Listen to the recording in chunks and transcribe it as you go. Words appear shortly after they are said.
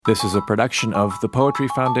This is a production of the Poetry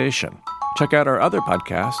Foundation. Check out our other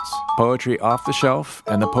podcasts, Poetry Off the Shelf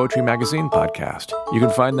and the Poetry Magazine podcast. You can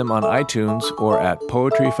find them on iTunes or at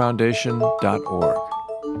poetryfoundation.org.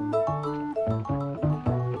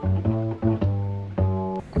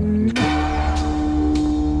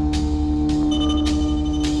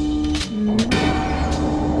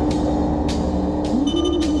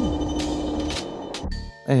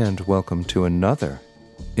 And welcome to another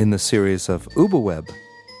in the series of UbuWeb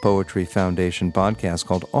Poetry Foundation podcast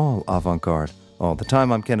called All Avant-Garde All the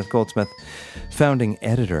Time. I'm Kenneth Goldsmith, founding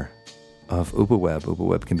editor of UbuWeb.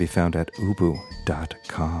 UbuWeb can be found at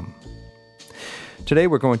ubu.com. Today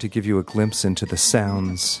we're going to give you a glimpse into the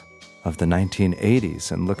sounds of the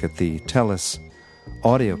 1980s and look at the TELUS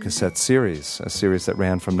audio cassette series, a series that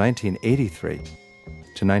ran from 1983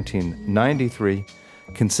 to 1993,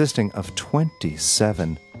 consisting of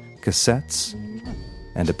 27 cassettes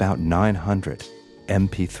and about 900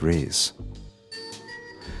 MP3s.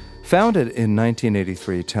 Founded in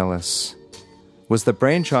 1983, TELUS was the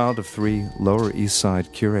brainchild of three Lower East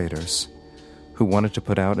Side curators who wanted to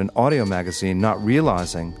put out an audio magazine, not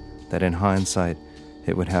realizing that in hindsight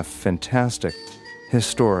it would have fantastic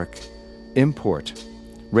historic import,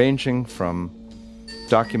 ranging from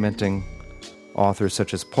documenting authors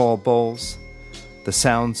such as Paul Bowles, the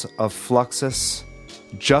sounds of Fluxus,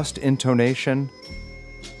 just intonation,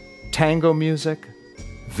 tango music,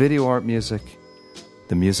 video art music,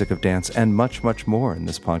 the music of dance, and much, much more. In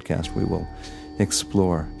this podcast, we will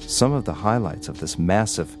explore some of the highlights of this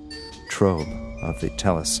massive trove of the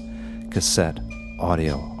TELUS cassette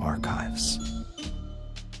audio archives.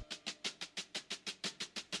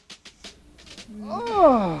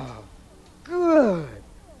 Oh, good.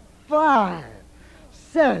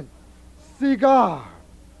 5-cent cigar.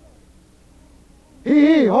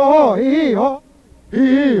 Hee-haw, hee-haw.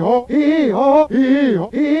 And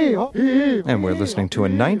we're listening to a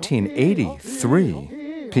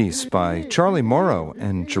 1983 piece by Charlie Morrow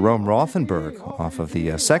and Jerome Rothenberg off of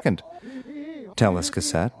the second TELUS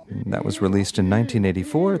cassette. That was released in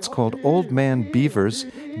 1984. It's called Old Man Beaver's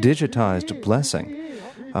Digitized Blessing.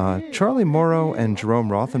 Charlie Morrow and Jerome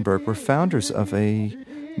Rothenberg were founders of a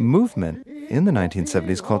movement in the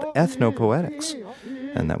 1970s called ethnopoetics.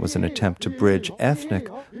 And that was an attempt to bridge ethnic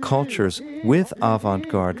cultures with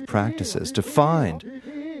avant-garde practices, to find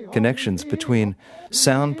connections between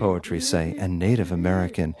sound poetry, say, and Native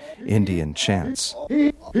American Indian chants.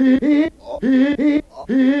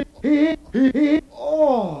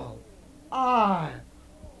 All are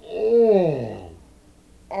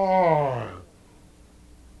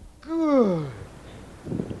good.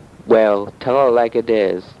 Well, tell it like it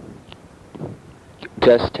is.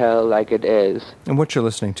 Just tell like it is. And what you're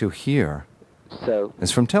listening to here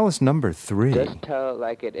is from TELUS number 3. Just tell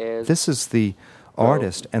like it is. This is the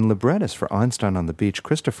artist and librettist for Einstein on the Beach,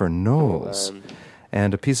 Christopher Knowles,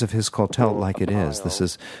 and a piece of his called Tell It Like It Is. This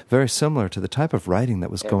is very similar to the type of writing that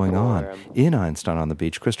was going on in Einstein on the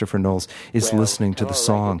Beach. Christopher Knowles is listening to the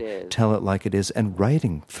song Tell It Like It Is and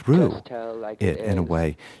writing through it in a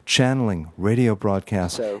way, channeling radio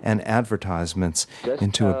broadcasts and advertisements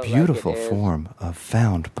into a beautiful form of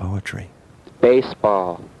found poetry.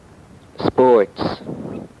 Baseball, sports,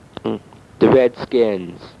 the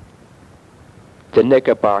Redskins, the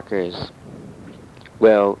Knickerbockers.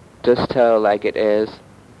 Well, just tell like it is.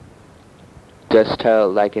 Just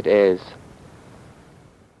tell like it is.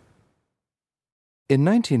 In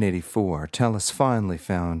 1984, TELUS finally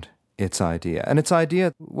found its idea, and its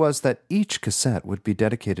idea was that each cassette would be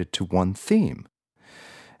dedicated to one theme.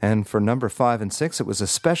 And for number 5 and 6, it was a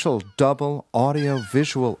special double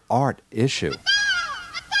audio-visual art issue.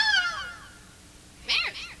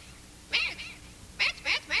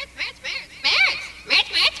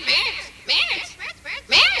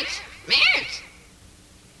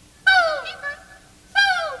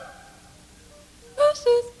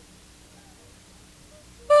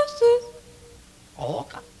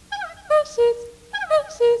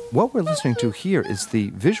 What we're listening to here is the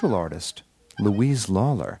visual artist, Louise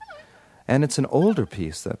Lawler. And it's an older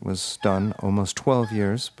piece that was done almost 12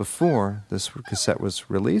 years before this cassette was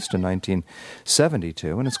released in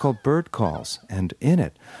 1972, and it's called Bird Calls. And in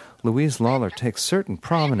it, Louise Lawler takes certain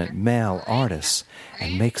prominent male artists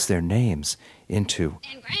and makes their names into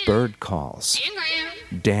bird calls.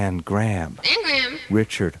 Dan Graham,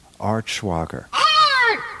 Richard Archschwager,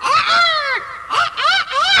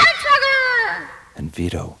 and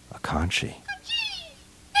Vito Acconci.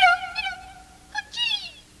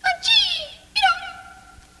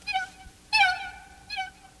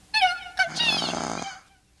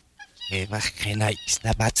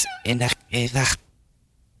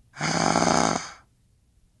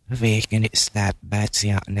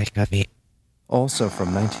 Also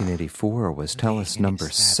from 1984 was Tellus number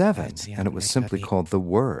 7, and it was simply called The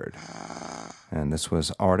Word. And this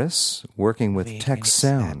was artists working with text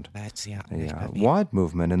sound, a wide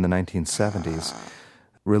movement in the 1970s.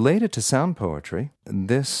 Related to sound poetry,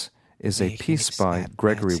 this is a piece by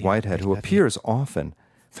Gregory Whitehead, who appears often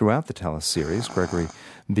throughout the Tellus series, Gregory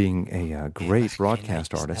being a great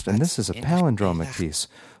broadcast artist. And this is a palindromic piece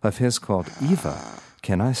of his called Eva,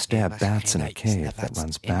 Can I Stab Bats in a Cave, that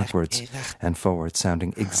runs backwards and forwards,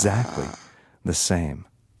 sounding exactly the same.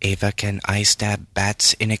 Eva, can I stab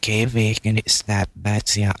bats in a cave? Can it stab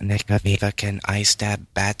bats? Eva, can I stab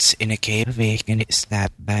bats in a cave? Can it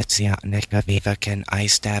stab bats? Eva, can I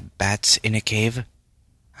stab bats in a cave?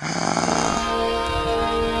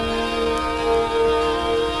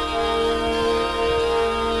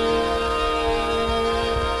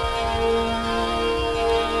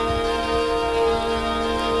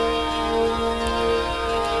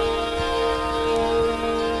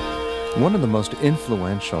 One of the most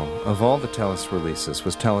influential of all the Tellus releases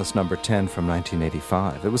was Tellus number 10 from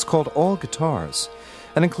 1985. It was called All Guitars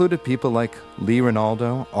and included people like Lee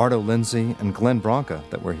Ronaldo, Arto Lindsay, and Glenn Branca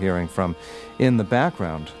that we're hearing from in the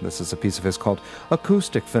background. This is a piece of his called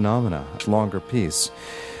Acoustic Phenomena, a longer piece.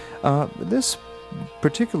 This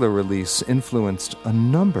particular release influenced a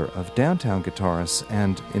number of downtown guitarists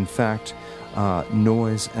and, in fact,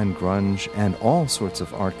 noise and grunge and all sorts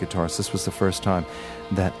of art guitarists. This was the first time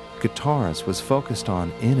that guitars was focused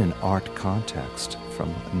on in an art context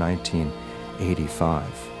from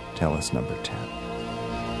 1985. Tellus number 10.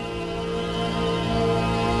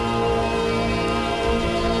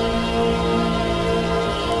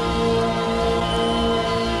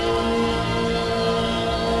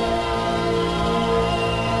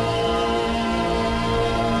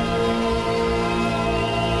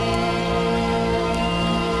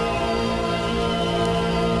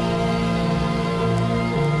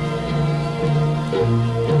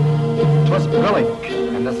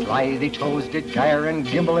 The toes did gyre and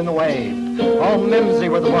gimble in the wave. All mimsy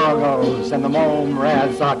were the morgos and the mome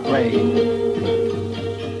razzock grave.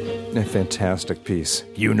 A fantastic piece.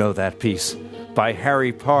 You know that piece by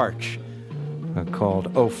Harry Parch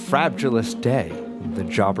called O Frabulous Day, the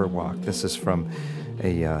Jobberwock. This is from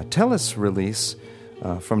a Tellus release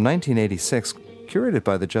from 1986, curated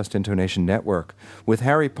by the Just Intonation Network, with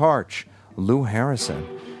Harry Parch, Lou Harrison,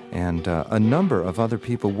 and a number of other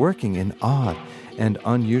people working in odd and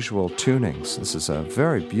unusual tunings. This is a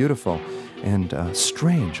very beautiful and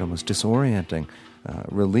strange, almost disorienting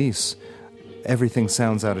release. Everything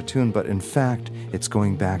sounds out of tune, but in fact, it's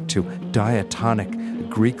going back to diatonic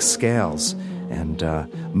Greek scales and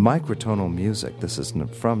microtonal music. This is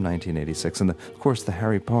from 1986, and of course, the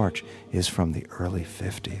Harry Parch is from the early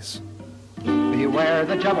 50s. Beware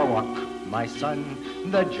the Jabberwock, my son,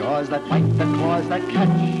 the jaws that bite, the claws that catch.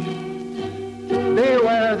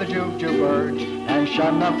 Beware the Jubjub bird, and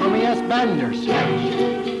shun the frumious Bandersnatch.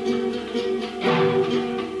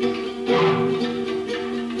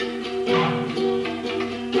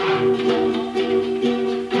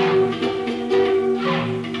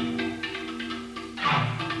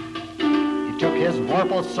 He took his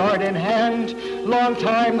vorpal sword in hand, long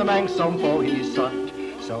time the Manxome foe he sought,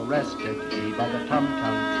 so rested he by the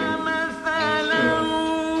tum-tum tree.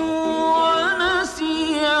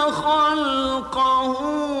 خلقه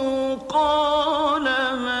قال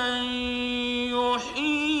من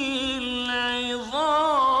يحيي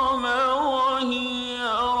العظام وهي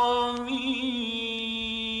رميم.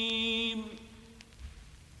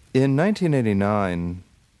 In 1989,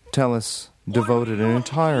 Tellus devoted an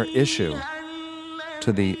entire issue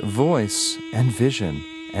to the voice and vision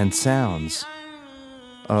and sounds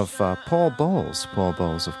of Paul Bowles. Paul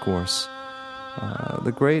Bowles, of course,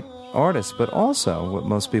 the great artist, but also what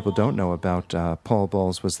most people don't know about Paul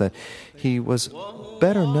Bowles was that he was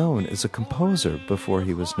better known as a composer before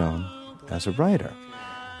he was known as a writer.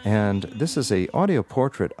 And this is an audio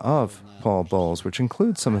portrait of Paul Bowles, which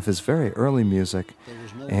includes some of his very early music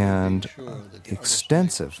and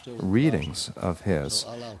extensive readings of his,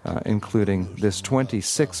 including this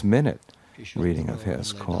 26-minute reading of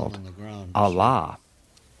his called Allah.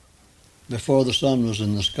 Before the sun was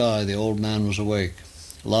in the sky, the old man was awake,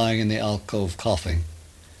 lying in the alcove coughing.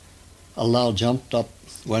 Allah jumped up,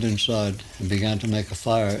 went inside, and began to make a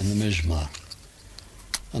fire in the mizmar.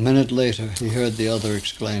 A minute later, he heard the other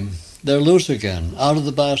exclaim, "They're loose again, out of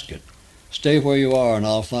the basket. Stay where you are and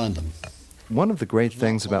I'll find them." one of the great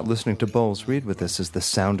things about listening to Bowles read with this is the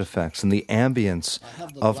sound effects and the ambience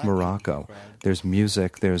of Morocco. There's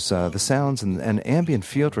music, there's the sounds and ambient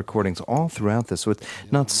field recordings all throughout this. So it's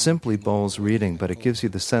not simply Bowles reading, but it gives you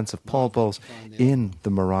the sense of Paul Bowles in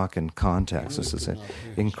the Moroccan context. This is an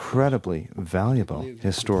incredibly valuable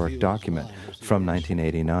historic document from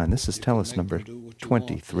 1989. This is Tellus number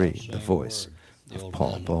 23, The Voice of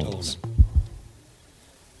Paul Bowles.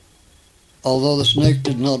 Although the snake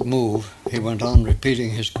did not move, he went on repeating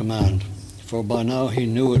his command, for by now he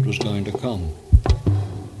knew it was going to come.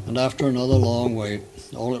 And after another long wait,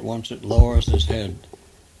 all at once it lowers its head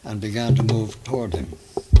and began to move toward him.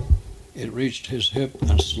 It reached his hip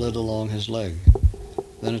and slid along his leg.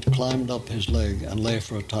 Then it climbed up his leg and lay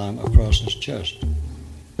for a time across his chest.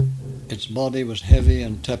 Its body was heavy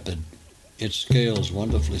and tepid, its scales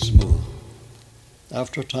wonderfully smooth.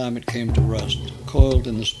 After a time it came to rest, coiled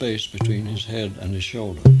in the space between his head and his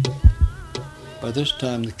shoulder. By this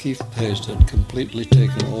time the Keef paste had completely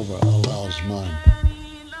taken over Alal's mind.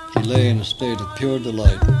 He lay in a state of pure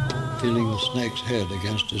delight, feeling the snake's head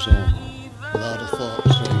against his own, without a thought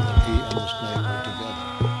saying that he and the snake were together.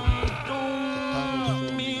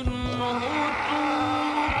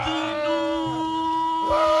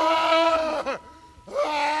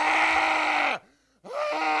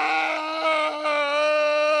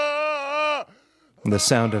 The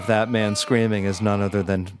sound of that man screaming is none other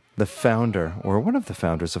than the founder, or one of the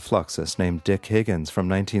founders of Fluxus, named Dick Higgins from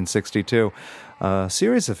 1962. A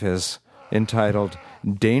series of his entitled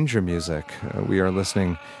Danger Music. We are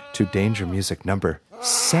listening to Danger Music number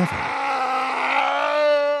 7.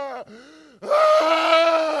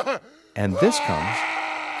 And this comes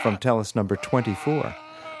from Tellus number 24,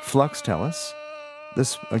 Flux Tellus.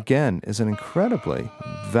 This, again, is an incredibly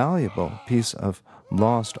valuable piece of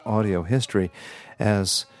lost audio history,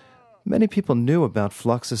 as many people knew about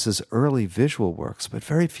Fluxus's early visual works, but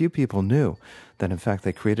very few people knew that, in fact,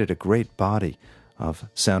 they created a great body of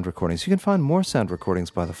sound recordings. You can find more sound recordings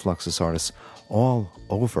by the Fluxus artists all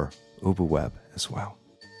over UbuWeb as well.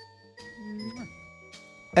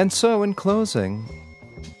 And so, in closing,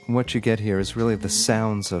 what you get here is really the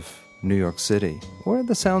sounds of New York City, or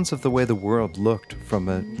the sounds of the way the world looked from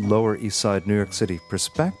a Lower East Side New York City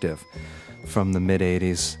perspective from the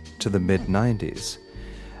mid-'80s to the mid-'90s.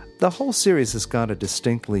 The whole series has got a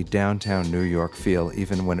distinctly downtown New York feel,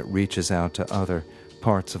 even when it reaches out to other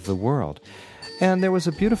parts of the world. And there was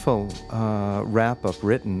a beautiful wrap-up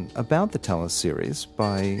written about the Tellus series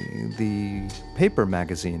by the paper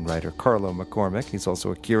magazine writer Carlo McCormick. He's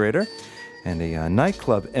also a curator and a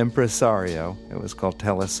nightclub impresario. It was called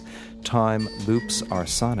Tellus, Time Loops Our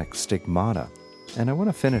Sonic Stigmata. And I want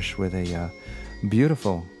to finish with a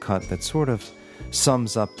beautiful cut that sort of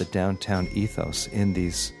sums up the downtown ethos in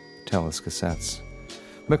these Tellus cassettes.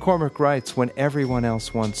 McCormick writes, when everyone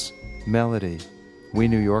else wants melody, we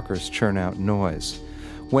New Yorkers churn out noise.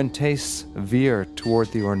 When tastes veer toward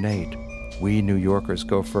the ornate, we New Yorkers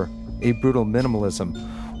go for a brutal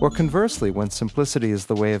minimalism. Or conversely, when simplicity is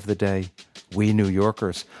the way of the day, we New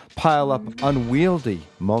Yorkers pile up unwieldy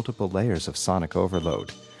multiple layers of sonic overload.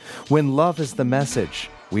 When love is the message,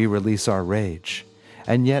 we release our rage.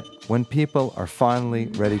 And yet, when people are finally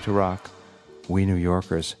ready to rock, we New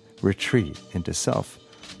Yorkers retreat into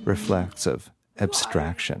self-reflexive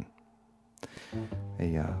abstraction.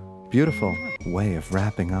 A beautiful way of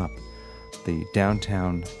wrapping up the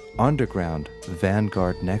downtown underground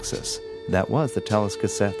vanguard nexus that was the Tellus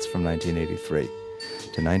cassettes from 1983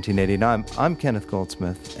 to 1989. I'm Kenneth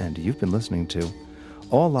Goldsmith, and you've been listening to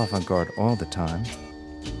All Avant-Garde All the Time,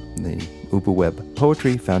 the UbuWeb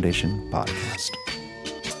Poetry Foundation podcast.